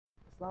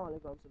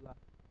Assalamualaikum warahmatullah.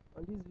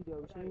 On this video,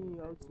 I'm showing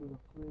you how to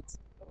create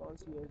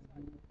Ra1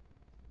 USB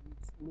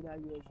with Mina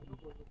USB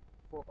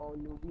for on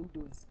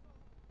Windows.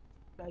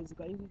 That is, you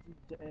can use it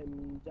to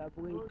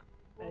jailbreak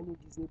any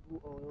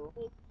disable or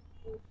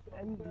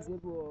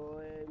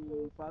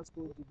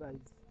passcode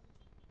device.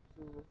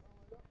 So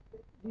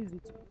this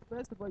is it.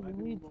 First of all, you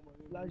need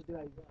flash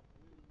drive.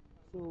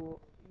 So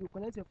you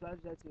connect your flash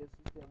drive to your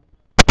system.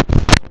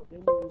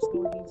 Then you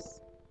install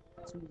these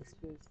tools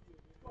first.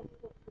 So let's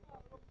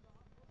install.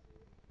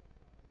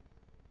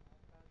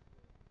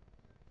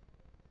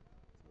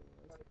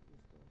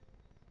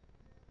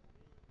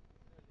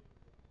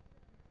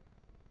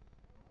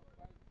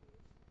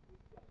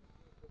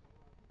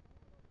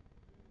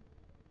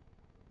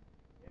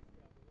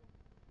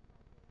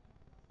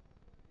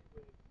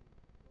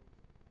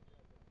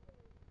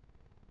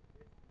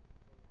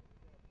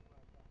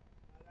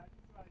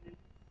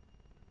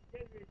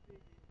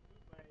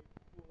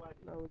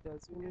 Now it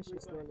has finished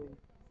installing.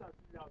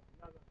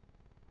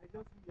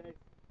 This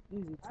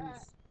is the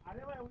tools.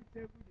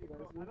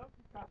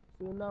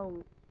 So now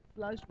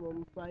flash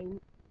from file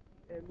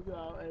your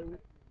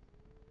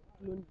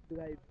clone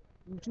drive.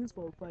 You choose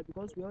from file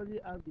because we already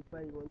have the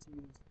file you want to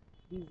use.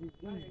 This is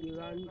the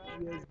Ra1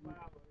 USB.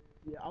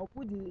 Yeah, I'll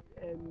put the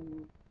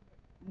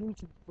link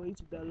for you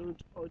to download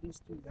all these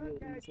tools here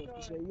in the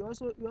subscription. You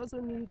also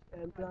need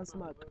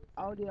Transmark. I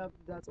already have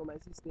that on my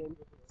system,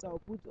 so I'll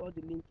put all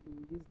the link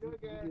in this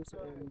video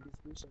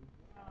description.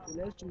 So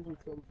let's choose it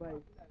from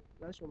file.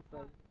 Flash from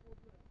file.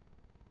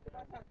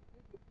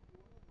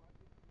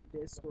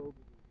 Desktop.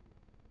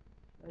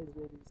 That is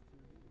where this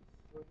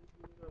tool is.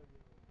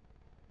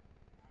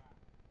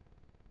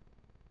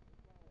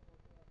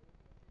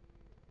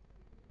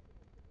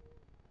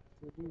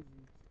 So this is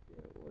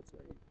what's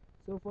right.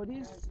 So for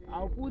this,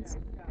 I'll put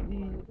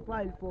the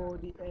file for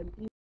the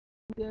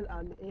Intel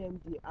and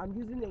AMD. I'm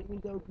using an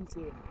Intel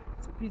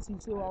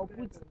PC, so I'll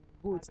put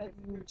both.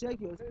 You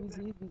check your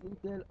PC if it's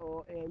Intel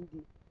or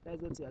AMD.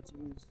 That's what you have to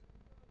use.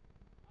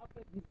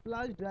 The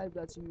flash drive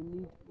that you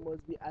need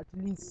must be at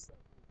least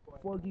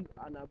 4 gig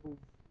and above.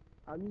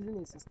 I'm using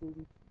a 16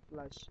 gig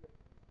flash.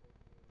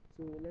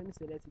 So let me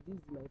select it. This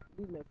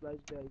is my flash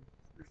drive.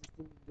 This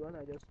is the one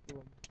I just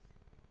won.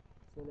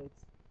 Select.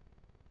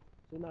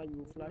 So now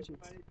you flash it.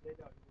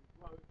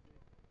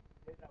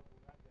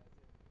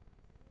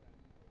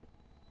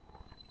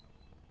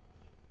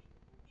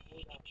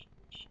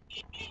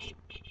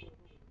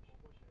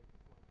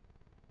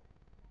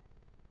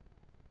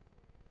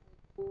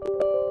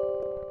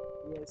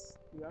 Yes,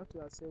 you have to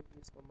accept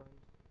this command.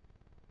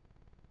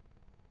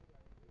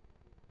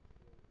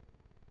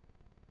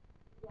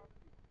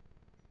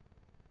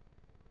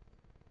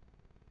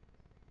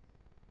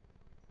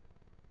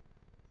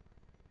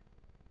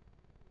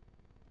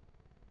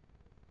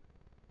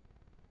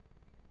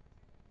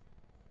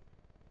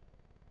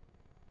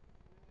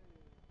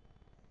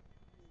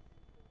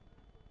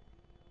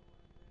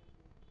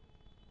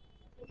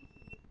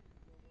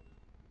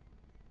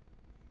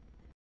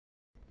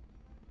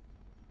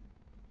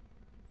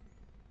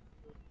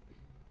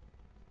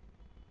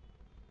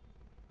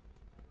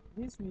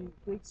 This will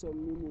take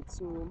some minutes,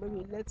 so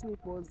maybe let me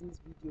pause this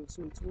video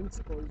so it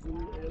won't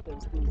consume a lot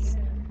of space.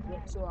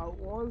 So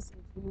once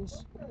it finish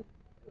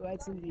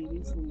writing the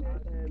listen,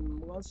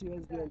 once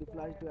USB on the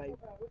flash drive,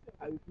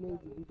 I will play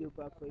the video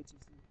back for you to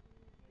see.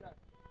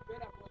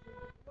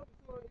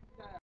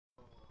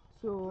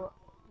 So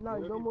now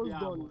it's almost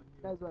done.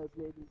 That's why I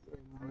played it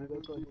and the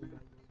recording back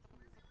then.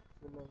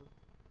 So now.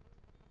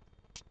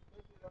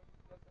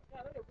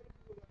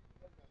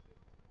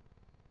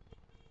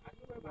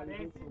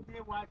 Person dey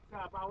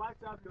WhatsApp, our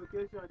WhatsApp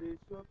location dey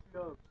show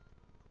club.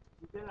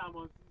 You tell am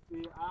on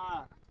say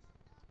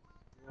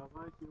your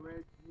man she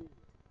wedding.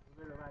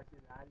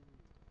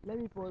 Let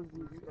me pause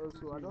this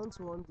also. I don't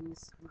want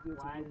this video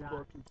to go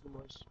bulky too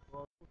much.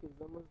 Okay,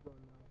 it's almost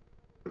done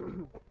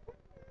now.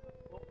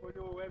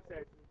 Follow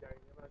website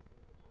never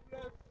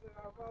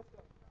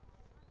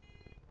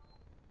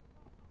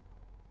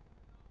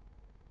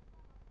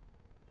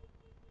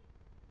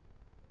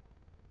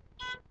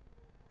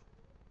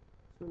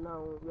So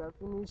now we have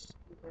finished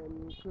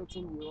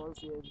creating the Ra1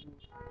 USB.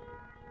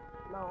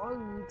 Now all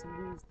we need to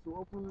do is to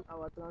open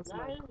our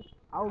Transmark.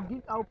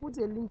 I'll put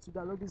a link to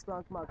download this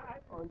Transmark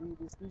on the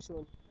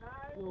description.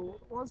 So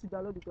once you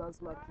download the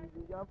Transmark,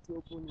 you have to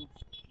open it.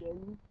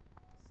 Then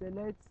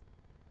select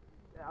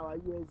our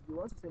USB.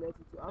 Once you select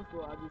it, you ask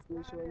for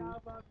administration.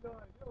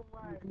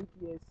 You click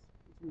yes.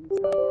 It will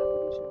start the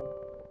application.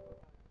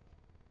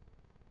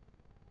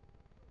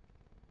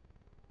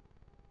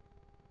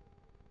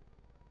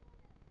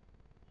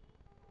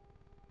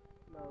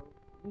 Now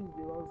this is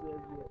the Ra1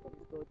 USB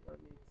installed on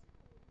it.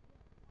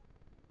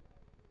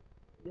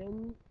 Then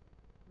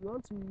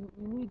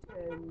we need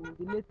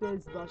the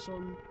latest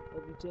version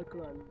of the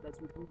checkra1n that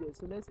we do there.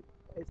 So let's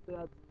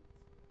extract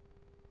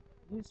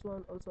this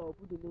one. Also I'll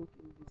put the link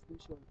in the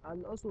description,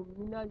 and also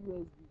Mina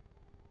USB,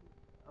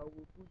 I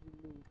will put the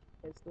link.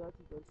 Extract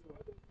it also.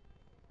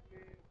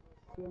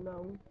 So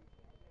now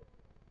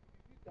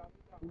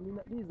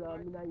These are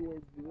Mina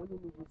USB. We only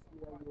need this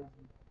Mina USB.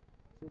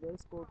 So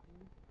let's copy.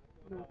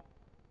 No,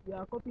 we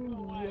are copying the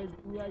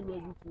USB, Mina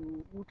USB to.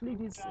 You click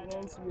this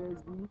Ra1nusb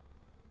USB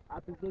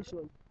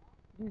application.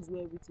 This is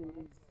where everything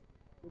is.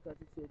 Look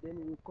at it here. Then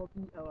we will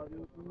copy our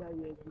Mina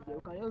USB there.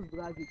 We can just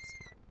drag it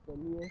from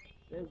here.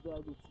 Let's drag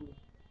it here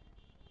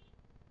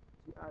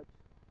to add.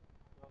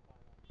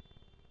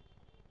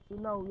 So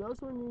now we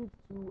also need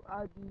to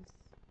add this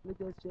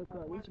latest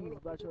checkra1n, which is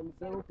version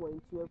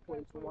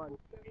 0.12.1.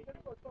 This is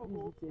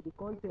it, the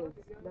content,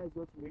 that is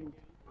what we need.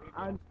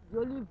 And the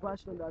only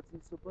version that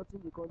is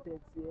supporting the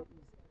content here is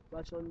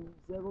version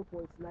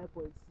 0.9.6.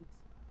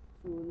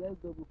 So let's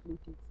double click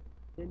it.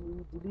 Then we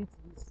will delete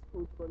this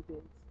old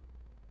content.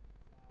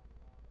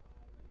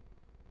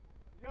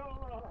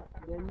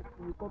 Then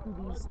we copy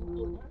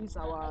this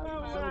our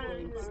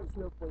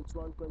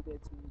 0.12.1 content to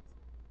it.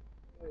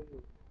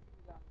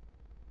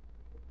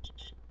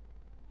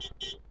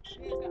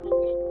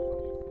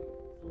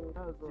 So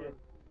that's all.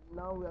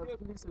 Now we have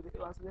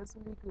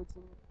successfully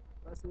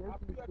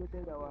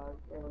created our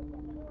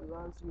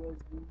Ra1nusb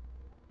USB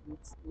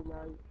with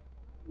inner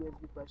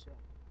USB pressure.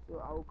 So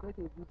I will create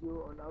a video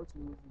on how to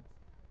use it.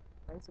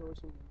 Thanks for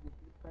watching the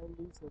video.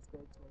 Kindly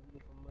subscribe to my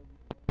video for more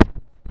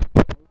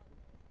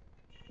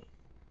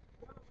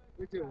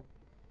videos.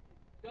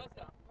 Thank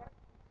you.